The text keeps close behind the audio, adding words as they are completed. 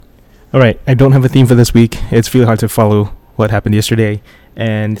All right, I don't have a theme for this week. It's really hard to follow what happened yesterday,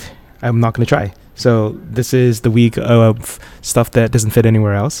 and I'm not going to try. So this is the week of stuff that doesn't fit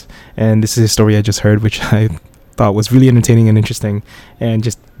anywhere else, and this is a story I just heard, which I thought was really entertaining and interesting, and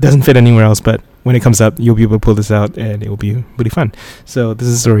just doesn't fit anywhere else. But when it comes up, you'll be able to pull this out, and it will be really fun. So this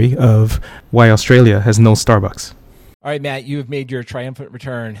is a story of why Australia has no Starbucks. All right, Matt, you have made your triumphant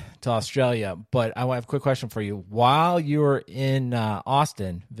return to Australia, but I have a quick question for you. While you were in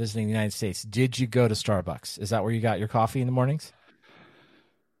Austin visiting the United States, did you go to Starbucks? Is that where you got your coffee in the mornings?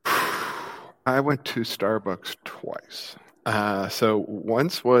 I went to Starbucks twice. So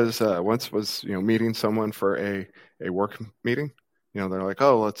once was meeting someone for a work meeting. They're like,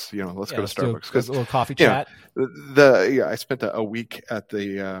 oh, let's go to Starbucks because a little coffee chat. I spent a week at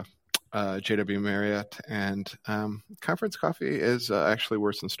the JW Marriott, and conference coffee is actually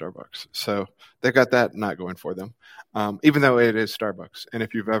worse than Starbucks. So they've got that not going for them, even though it is Starbucks. And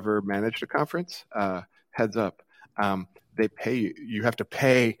if you've ever managed a conference, heads up, they pay you. You have to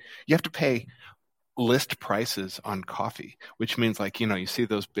pay list prices on coffee, which means you see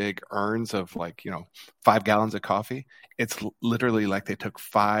those big urns of 5 gallons of coffee. It's literally like they took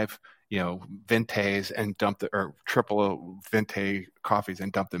 5 Vente's and dumped or triple Vente coffees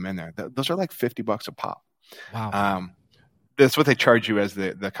and dumped them in there. Those are like $50 a pop. Wow. That's what they charge you as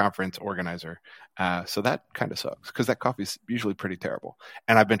the conference organizer. So that kind of sucks because that coffee is usually pretty terrible.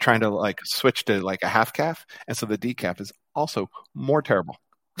 And I've been trying to switch to a half calf, and so the decaf is also more terrible.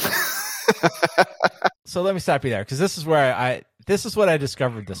 So let me stop you there, because this is what I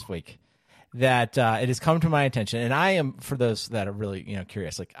discovered this week. That it has come to my attention, and I am, for those that are really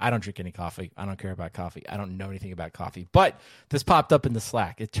curious, I don't drink any coffee, I don't care about coffee, I don't know anything about coffee, but this popped up in the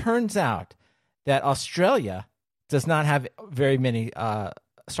Slack. It turns out that Australia does not have very many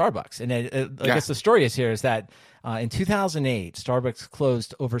Starbucks, and I guess the story is that in 2008, Starbucks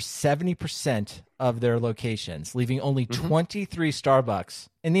closed over 70% of their locations, leaving only 23 Starbucks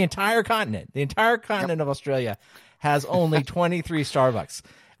in the entire continent. The entire continent of Australia has only 23 Starbucks.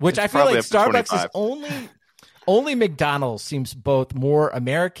 Which I feel like Starbucks is only McDonald's seems both more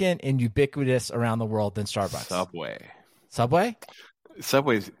American and ubiquitous around the world than Starbucks. Subway?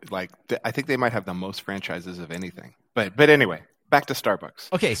 Subway's I think they might have the most franchises of anything. But anyway, back to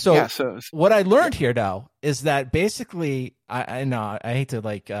Starbucks. Okay, so what I learned here though is that basically I know I hate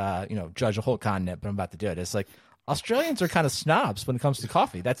to judge a whole continent, but I'm about to do it. It's Australians are kind of snobs when it comes to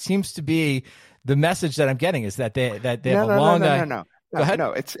coffee. That seems to be the message that I'm getting, is that they have a long No. Go ahead.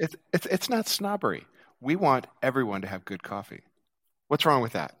 No, it's not snobbery. We want everyone to have good coffee. What's wrong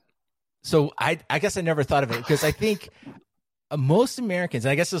with that? So I guess I never thought of it, because I think most Americans,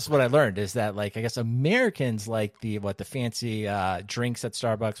 and I guess this is what I learned, is that I guess Americans like the fancy drinks at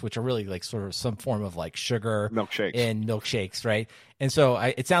Starbucks, which are really sort of some form of sugar milkshakes, right? And so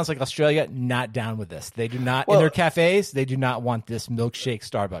it sounds like Australia not down with this. They do not, in their cafes, they do not want this milkshake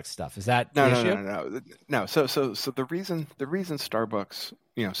Starbucks stuff. Is that the issue? No. So the reason Starbucks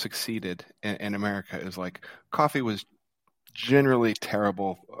succeeded in America is coffee was generally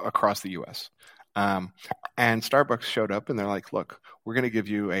terrible across the U.S. And Starbucks showed up and they're like, look, we're going to give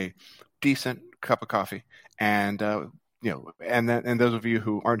you a decent cup of coffee. And, and those of you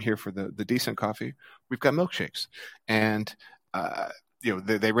who aren't here for the decent coffee, we've got milkshakes. And,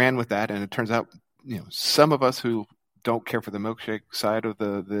 they ran with that. And it turns out, some of us who don't care for the milkshake side of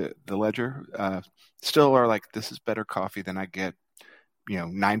the ledger, still are this is better coffee than I get,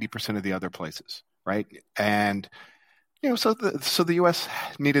 90% of the other places. Right. And, so the U.S.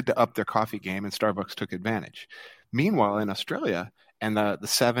 needed to up their coffee game, and Starbucks took advantage. Meanwhile, in Australia, and the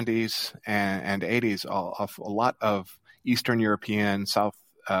 70s and 80s, a lot of Eastern European, South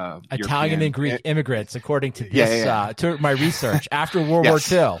Italian and Greek immigrants, according to this, to my research, after World War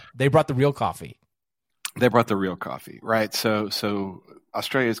II, they brought the real coffee. They brought the real coffee, right? So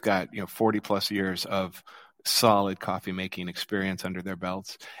Australia's got 40 plus years of solid coffee making experience under their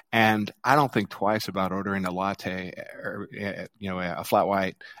belts, and I don't think twice about ordering a latte or a flat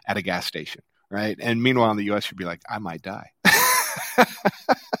white at a gas station, right? And meanwhile in the US you'd be like, I might die.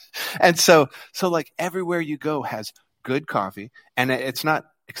 And so everywhere you go has good coffee, and it's not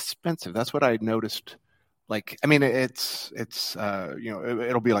expensive. That's what I noticed. It's it'll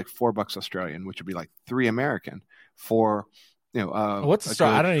be $4 Australian, which would be $3 American for what's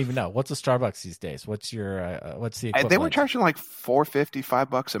I don't even know. What's a Starbucks these days? What's the equivalent? They were charging $4.50,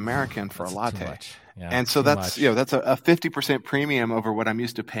 $5 American for a latte. Too much. Yeah, and so that's that's a 50% premium over what I'm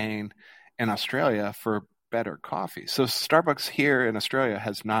used to paying in Australia for better coffee. So Starbucks here in Australia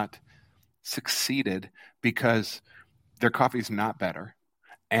has not succeeded because their coffee's not better,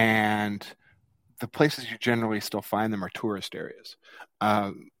 and the places you generally still find them are tourist areas.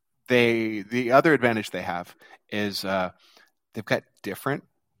 the other advantage they have is they've got different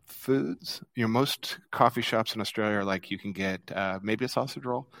foods. Most coffee shops in Australia are like, you can get maybe a sausage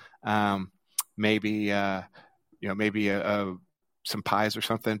roll, maybe some pies or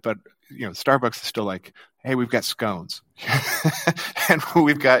something. But Starbucks is still like, hey, we've got scones, and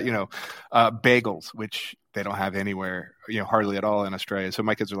we've got bagels, which they don't have anywhere, hardly at all in Australia. So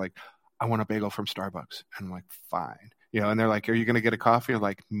my kids are like, I want a bagel from Starbucks, and I'm like, fine. And they're like, are you going to get a coffee? I'm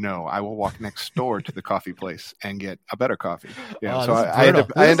like, no, I will walk next door to the coffee place and get a better coffee. So I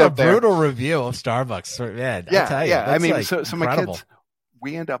end up there. Brutal review of Starbucks, man. Yeah, I tell you, I mean, like so my incredible. kids,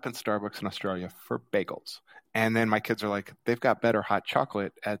 we end up in Starbucks in Australia for bagels, and then my kids are like, they've got better hot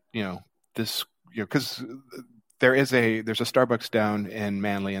chocolate at this, because there's a Starbucks down in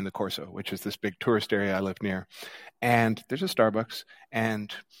Manly in the Corso, which is this big tourist area I live near, and there's a Starbucks,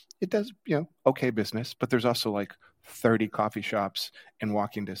 and it does okay business, but there's also like 30 coffee shops in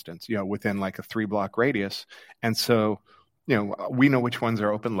walking distance, within like a 3-block radius. And so, we know which ones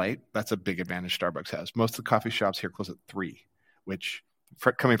are open late. That's a big advantage Starbucks has. Most of the coffee shops here close at 3, which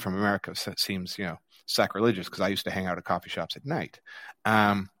coming from America seems, sacrilegious, because I used to hang out at coffee shops at night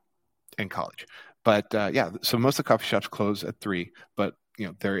in college. But so most of the coffee shops close at 3, but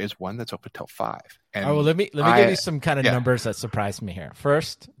there is one that's open till 5. And well, let me give you some kind of numbers that surprised me here.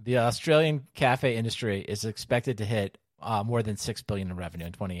 First, the Australian cafe industry is expected to hit more than $6 billion in revenue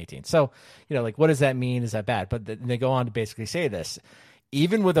in 2018. So, what does that mean? Is that bad? But they go on to basically say this: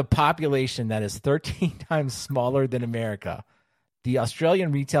 even with a population that is 13 times smaller than America, the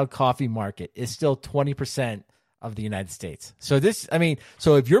Australian retail coffee market is still 20% of the United States. So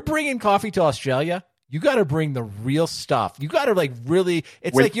if you're bringing coffee to Australia, you got to bring the real stuff. You got to really,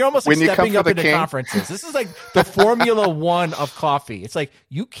 like you're almost like stepping up into conferences. This is like the Formula One of coffee. It's like,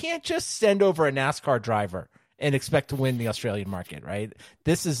 you can't just send over a NASCAR driver and expect to win the Australian market, right?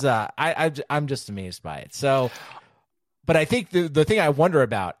 This is, I'm just amazed by it. So, but I think the thing I wonder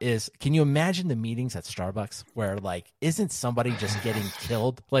about is, can you imagine the meetings at Starbucks where isn't somebody just getting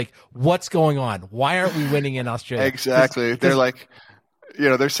killed? Like, what's going on? Why aren't we winning in Australia? Exactly. They're like,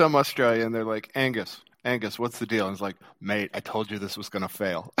 there's some Australian, they're like, Angus, what's the deal? And it's like, mate, I told you this was going to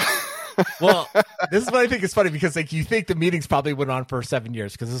fail. Well, this is what I think is funny, because you think the meetings probably went on for 7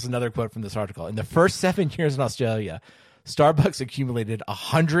 years, because this is another quote from this article. In the first 7 years in Australia, Starbucks accumulated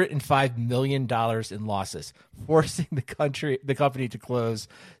 $105 million in losses, forcing the company to close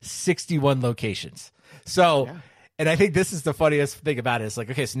 61 locations. So, yeah. And I think this is the funniest thing about it. It's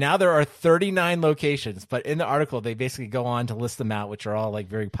like, okay, so now there are 39 locations, but in the article, they basically go on to list them out, which are all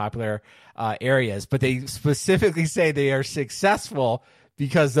very popular areas, but they specifically say they are successful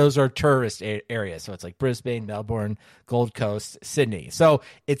because those are tourist areas. So it's like Brisbane, Melbourne, Gold Coast, Sydney. So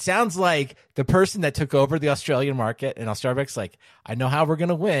it sounds like the person that took over the Australian market and Starbucks, I know how we're going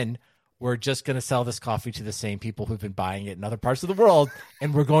to win. We're just going to sell this coffee to the same people who've been buying it in other parts of the world,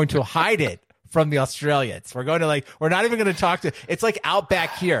 and we're going to hide it from the Australians. We're going to we're not even going to talk to, it's like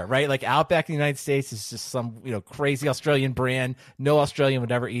Outback here, right? Like Outback in the United States is just some, crazy Australian brand. No Australian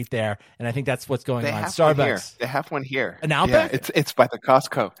would ever eat there. And I think that's what's going on. Starbucks. They have one here. An Outback? Yeah, it's by the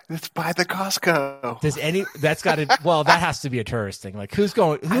Costco. It's by the Costco. That has to be a tourist thing. Like who's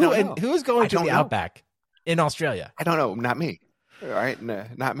going to the Outback in Australia? I don't know. Not me. All right. No,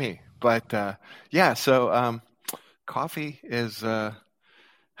 not me. But so coffee is,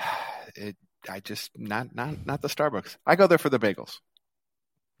 I just not the Starbucks. I go there for the bagels.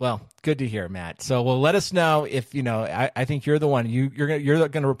 Well, good to hear, Matt. So, let us know if I think you're the one. You're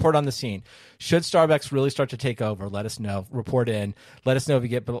going to report on the scene. Should Starbucks really start to take over? Let us know. Report in. Let us know if you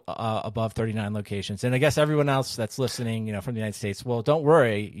get above 39 locations. And I guess everyone else that's listening, from the United States, well, don't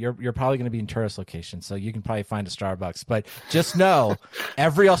worry. You're probably going to be in tourist locations, so you can probably find a Starbucks. But just know,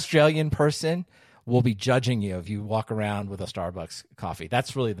 every Australian person will be judging you if you walk around with a Starbucks coffee.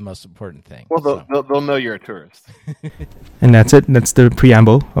 That's really the most important thing. Well, they'll know you're a tourist. And that's it. That's the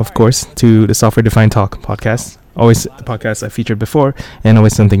preamble, of course, to the Software Defined Talk podcast. Always the podcast I featured before, and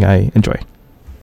always something I enjoy.